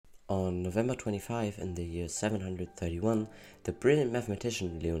On November 25 in the year 731, the brilliant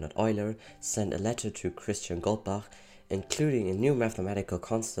mathematician Leonhard Euler sent a letter to Christian Goldbach, including a new mathematical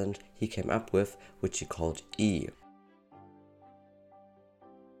constant he came up with, which he called E.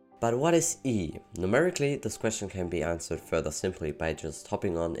 But what is E? Numerically, this question can be answered further simply by just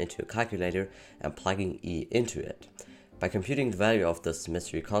hopping on into a calculator and plugging E into it. By computing the value of this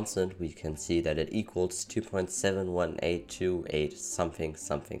mystery constant, we can see that it equals 2.71828 something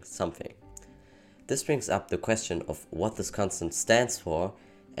something something. This brings up the question of what this constant stands for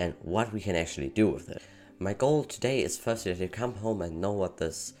and what we can actually do with it. My goal today is firstly to come home and know what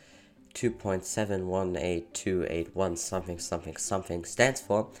this 2.718281 something something something stands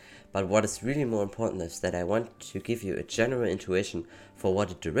for, but what is really more important is that I want to give you a general intuition for what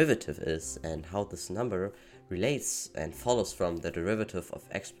a derivative is and how this number relates and follows from the derivative of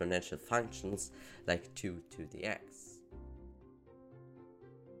exponential functions like 2 to the x.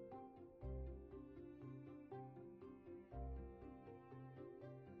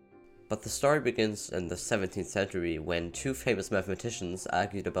 But the story begins in the 17th century when two famous mathematicians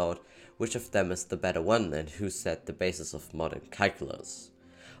argued about which of them is the better one and who set the basis of modern calculus.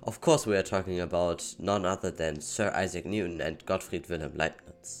 Of course, we are talking about none other than Sir Isaac Newton and Gottfried Wilhelm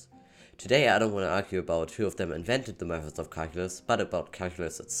Leibniz. Today I don't want to argue about who of them invented the methods of calculus, but about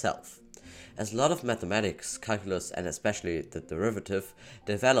calculus itself. As a lot of mathematics, calculus and especially the derivative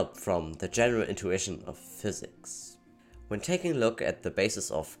developed from the general intuition of physics. When taking a look at the basis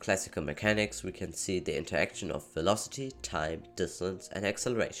of classical mechanics, we can see the interaction of velocity, time, distance, and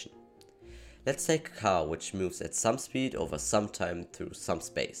acceleration. Let's take a car which moves at some speed over some time through some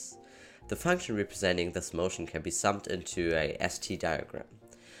space. The function representing this motion can be summed into a ST diagram.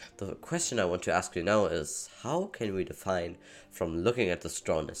 The question I want to ask you now is, how can we define from looking at this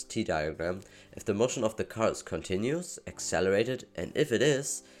drawn ST diagram if the motion of the car is continuous, accelerated, and if it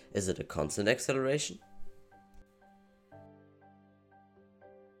is it a constant acceleration?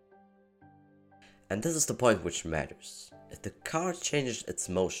 And this is the point which matters. If the car changes its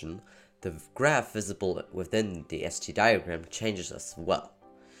motion, the graph visible within the ST diagram changes as well.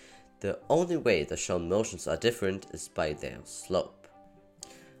 The only way the shown motions are different is by their slope.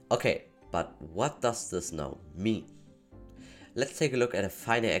 Okay, but what does this now mean? Let's take a look at a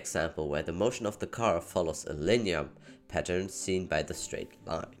final example where the motion of the car follows a linear pattern seen by the straight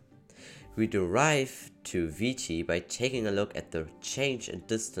line. We derive to Vt by taking a look at the change in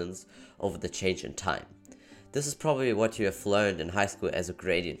distance over the change in time. This is probably what you have learned in high school as a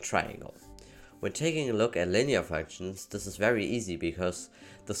gradient triangle. When taking a look at linear functions, this is very easy because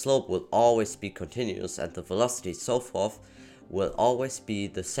the slope will always be continuous and the velocity so forth will always be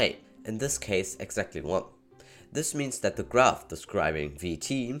the same, in this case exactly 1. This means that the graph describing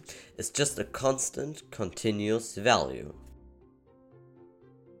Vt is just a constant, continuous value.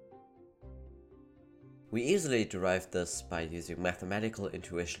 We easily derive this by using mathematical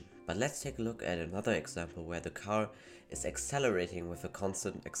intuition, but let's take a look at another example where the car is accelerating with a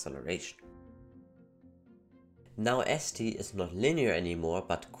constant acceleration. Now St is not linear anymore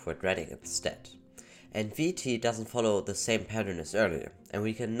but quadratic instead. And Vt doesn't follow the same pattern as earlier, and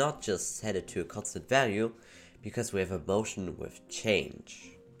we cannot just set it to a constant value because we have a motion with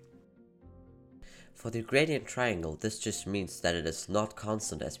change. For the gradient triangle, this just means that it is not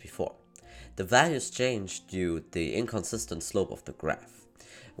constant as before. The values change due to the inconsistent slope of the graph.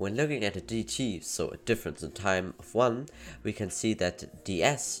 When looking at a dt, so a difference in time of 1, we can see that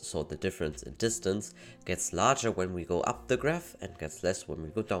ds, so the difference in distance, gets larger when we go up the graph and gets less when we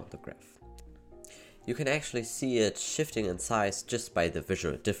go down the graph. You can actually see it shifting in size just by the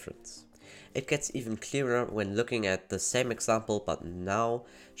visual difference. It gets even clearer when looking at the same example but now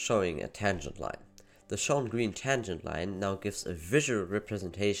showing a tangent line. The shown green tangent line now gives a visual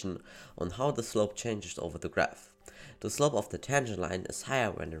representation on how the slope changes over the graph. The slope of the tangent line is higher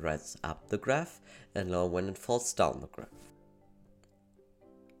when it rises up the graph and lower when it falls down the graph.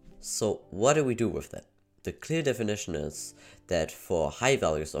 So what do we do with that? The clear definition is that for high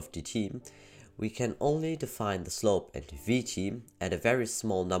values of dt, we can only define the slope and Vt at a very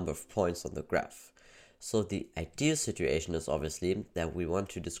small number of points on the graph. So the ideal situation is obviously that we want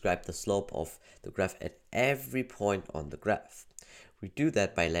to describe the slope of the graph at every point on the graph. We do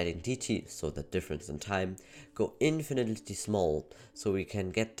that by letting dt, so the difference in time, go infinitely small, so we can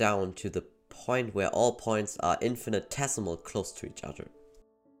get down to the point where all points are infinitesimal close to each other.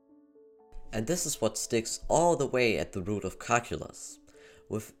 And this is what sticks all the way at the root of calculus.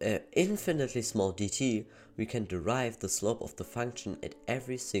 With an infinitely small dt, we can derive the slope of the function at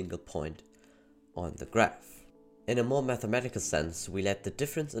every single point on the graph. In a more mathematical sense, we let the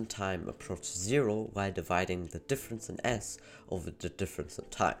difference in time approach 0 while dividing the difference in s over the difference in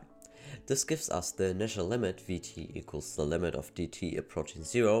time. This gives us the initial limit vt equals the limit of dt approaching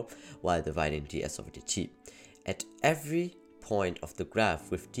 0 while dividing ds over dt. At every point of the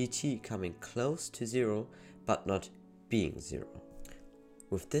graph with dt coming close to 0 but not being 0.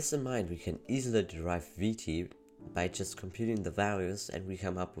 With this in mind, we can easily derive vt by just computing the values, and we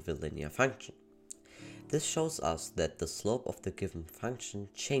come up with a linear function. This shows us that the slope of the given function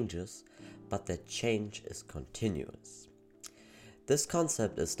changes, but that change is continuous. This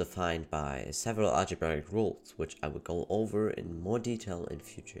concept is defined by several algebraic rules, which I will go over in more detail in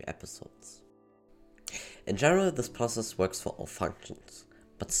future episodes. In general, this process works for all functions,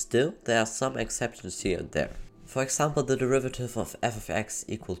 but still there are some exceptions here and there. For example, the derivative of f of x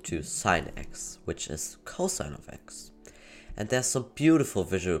equal to sine x, which is cosine of x. And there's some beautiful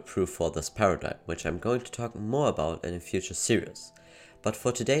visual proof for this paradigm, which I'm going to talk more about in a future series. But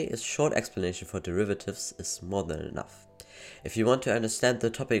for today, a short explanation for derivatives is more than enough. If you want to understand the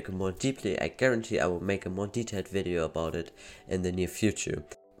topic more deeply, I guarantee I will make a more detailed video about it in the near future.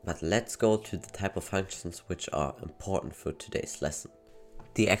 But let's go to the type of functions which are important for today's lesson.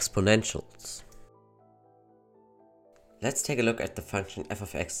 The exponentials. Let's take a look at the function f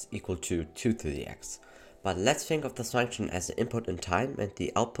of x equal to 2 to the x. But let's think of this function as an input in time and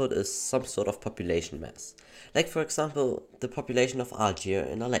the output is some sort of population mass. Like for example, the population of algae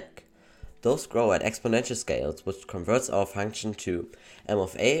in a lake. Those grow at exponential scales, which converts our function to m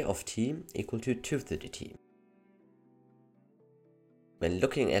of a of t equal to 2 to the t. When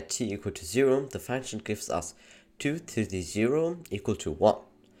looking at t equal to 0, the function gives us 2 to the 0 equal to 1.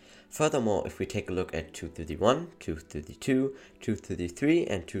 Furthermore, if we take a look at 2 to the 1, 2 to the 2, 2 to the 3,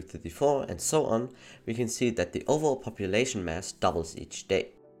 and 2 to the 4, and so on, we can see that the overall population mass doubles each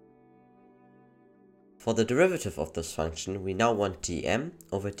day. For the derivative of this function, we now want dm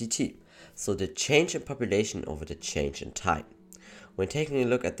over dt, so the change in population over the change in time. When taking a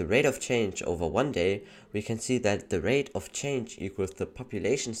look at the rate of change over one day, we can see that the rate of change equals the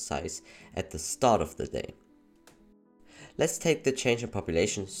population size at the start of the day. Let's take the change in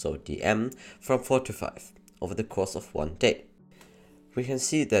population, so dm, from 4 to 5 over the course of one day. We can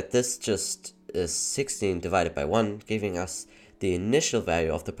see that this just is 16 divided by 1, giving us the initial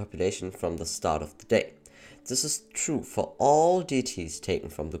value of the population from the start of the day. This is true for all dt's taken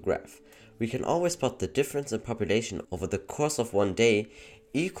from the graph. We can always plot the difference in population over the course of one day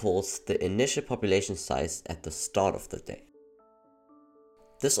equals the initial population size at the start of the day.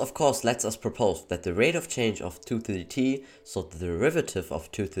 This of course lets us propose that the rate of change of 2 to the t, so the derivative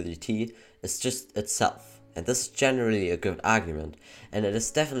of 2 to the t, is just itself. And this is generally a good argument, and it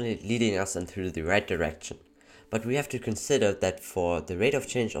is definitely leading us into the right direction. But we have to consider that for the rate of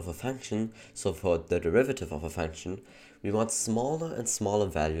change of a function, so for the derivative of a function, we want smaller and smaller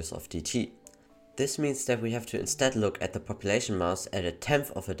values of dt. This means that we have to instead look at the population mass at a tenth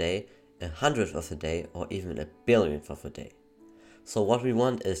of a day, a hundredth of a day, or even a billionth of a day. So what we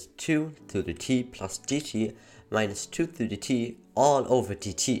want is 2 to the t plus dt minus 2 to the t all over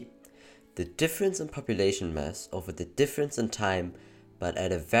dt. The difference in population mass over the difference in time, but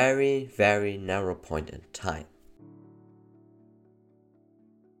at a very, very narrow point in time.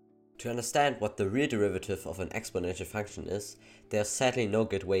 To understand what the real derivative of an exponential function is, there's sadly no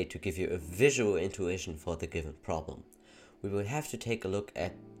good way to give you a visual intuition for the given problem. We will have to take a look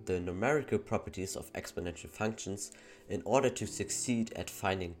at the numerical properties of exponential functions in order to succeed at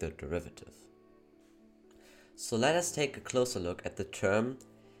finding the derivative. So let us take a closer look at the term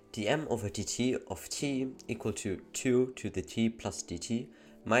dm over dt of t equal to 2 to the t plus dt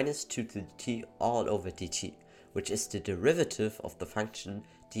minus 2 to the t all over dt, which is the derivative of the function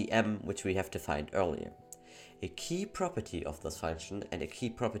dm which we have defined earlier. A key property of this function and a key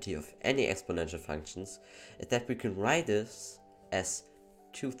property of any exponential functions is that we can write this as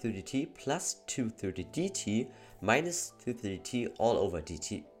 2 to the t plus 2 to the dt minus 2 to the t all over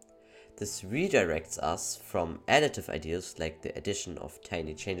dt. This redirects us from additive ideas like the addition of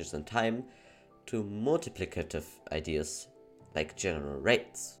tiny changes in time to multiplicative ideas like general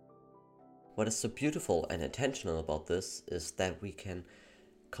rates. What is so beautiful and intentional about this is that we can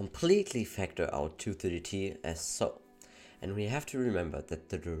completely factor out 2 to the t as so. And we have to remember that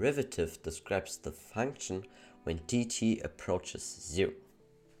the derivative describes the function when dt approaches 0.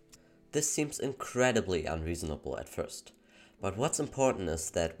 This seems incredibly unreasonable at first, but what's important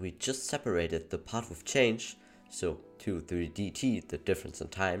is that we just separated the part with change, so 2 to the dt, the difference in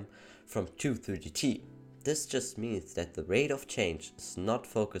time, from 2 to the t. This just means that the rate of change is not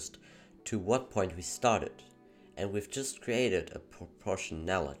focused to what point we started, and we've just created a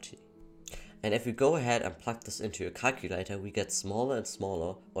proportionality. And if we go ahead and plug this into a calculator, we get smaller and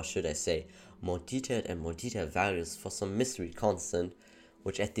smaller, or should I say, more detailed and more detailed values for some mystery constant,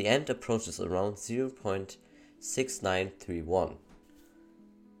 which at the end approaches around 0.6931.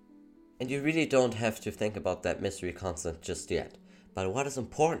 And you really don't have to think about that mystery constant just yet. But what is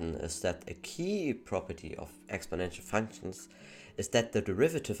important is that a key property of exponential functions is that the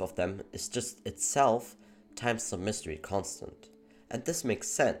derivative of them is just itself times some mystery constant. And this makes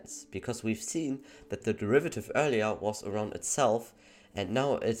sense, because we've seen that the derivative earlier was around itself, and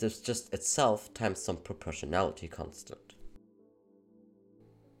now it is just itself times some proportionality constant.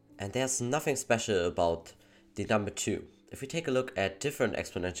 And there's nothing special about the number 2. If we take a look at different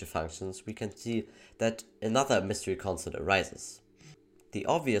exponential functions, we can see that another mystery constant arises. The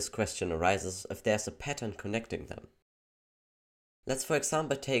obvious question arises if there's a pattern connecting them. Let's for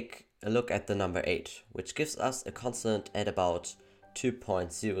example take a look at the number 8, which gives us a constant at about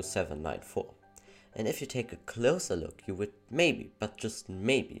 2.0794. And if you take a closer look, you would maybe, but just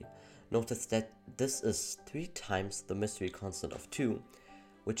maybe, notice that this is 3 times the mystery constant of 2,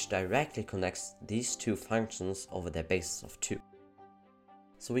 which directly connects these two functions over their basis of 2.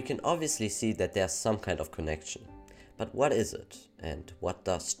 So we can obviously see that there's some kind of connection. But what is it? And what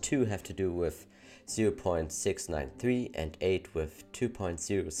does 2 have to do with 0.693 and 8 with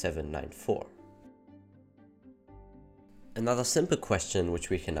 2.0794? Another simple question which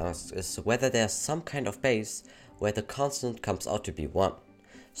we can ask is whether there's some kind of base where the constant comes out to be 1.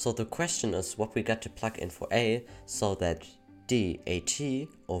 So the question is what we got to plug in for a, so that dAt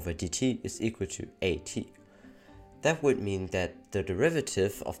over dt is equal to at. That would mean that the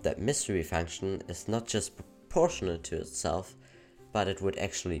derivative of that mystery function is not just proportional to itself, but it would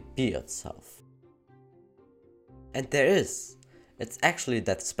actually be itself. And there is. It's actually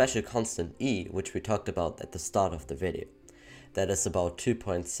that special constant e, which we talked about at the start of the video. That is about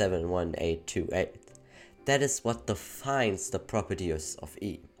 2.71828. That is what defines the properties of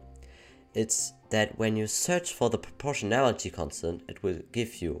e. It's that when you search for the proportionality constant, it will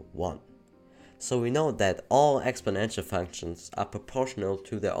give you 1. So we know that all exponential functions are proportional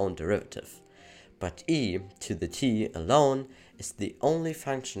to their own derivative. But e to the t alone is the only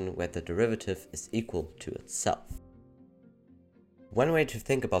function where the derivative is equal to itself. One way to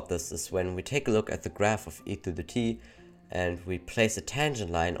think about this is when we take a look at the graph of e to the t and we place a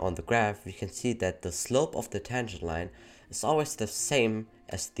tangent line on the graph, we can see that the slope of the tangent line is always the same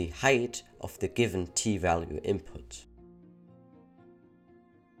as the height of the given t value input.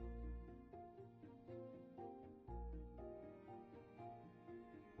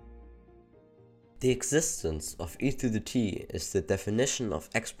 The existence of e to the t is the definition of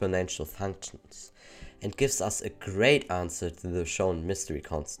exponential functions and gives us a great answer to the shown mystery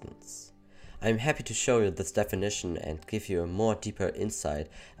constants. I am happy to show you this definition and give you a more deeper insight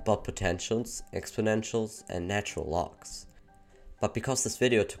about potentials, exponentials, and natural logs. But because this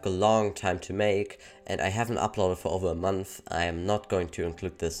video took a long time to make and I haven't uploaded for over a month, I am not going to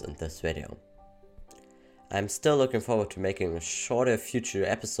include this in this video. I'm still looking forward to making a shorter future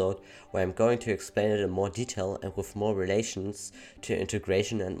episode where I'm going to explain it in more detail and with more relations to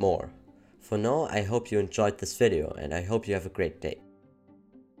integration and more. For now, I hope you enjoyed this video and I hope you have a great day.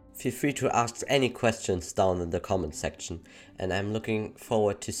 Feel free to ask any questions down in the comment section, and I'm looking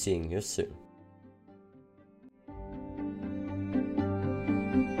forward to seeing you soon.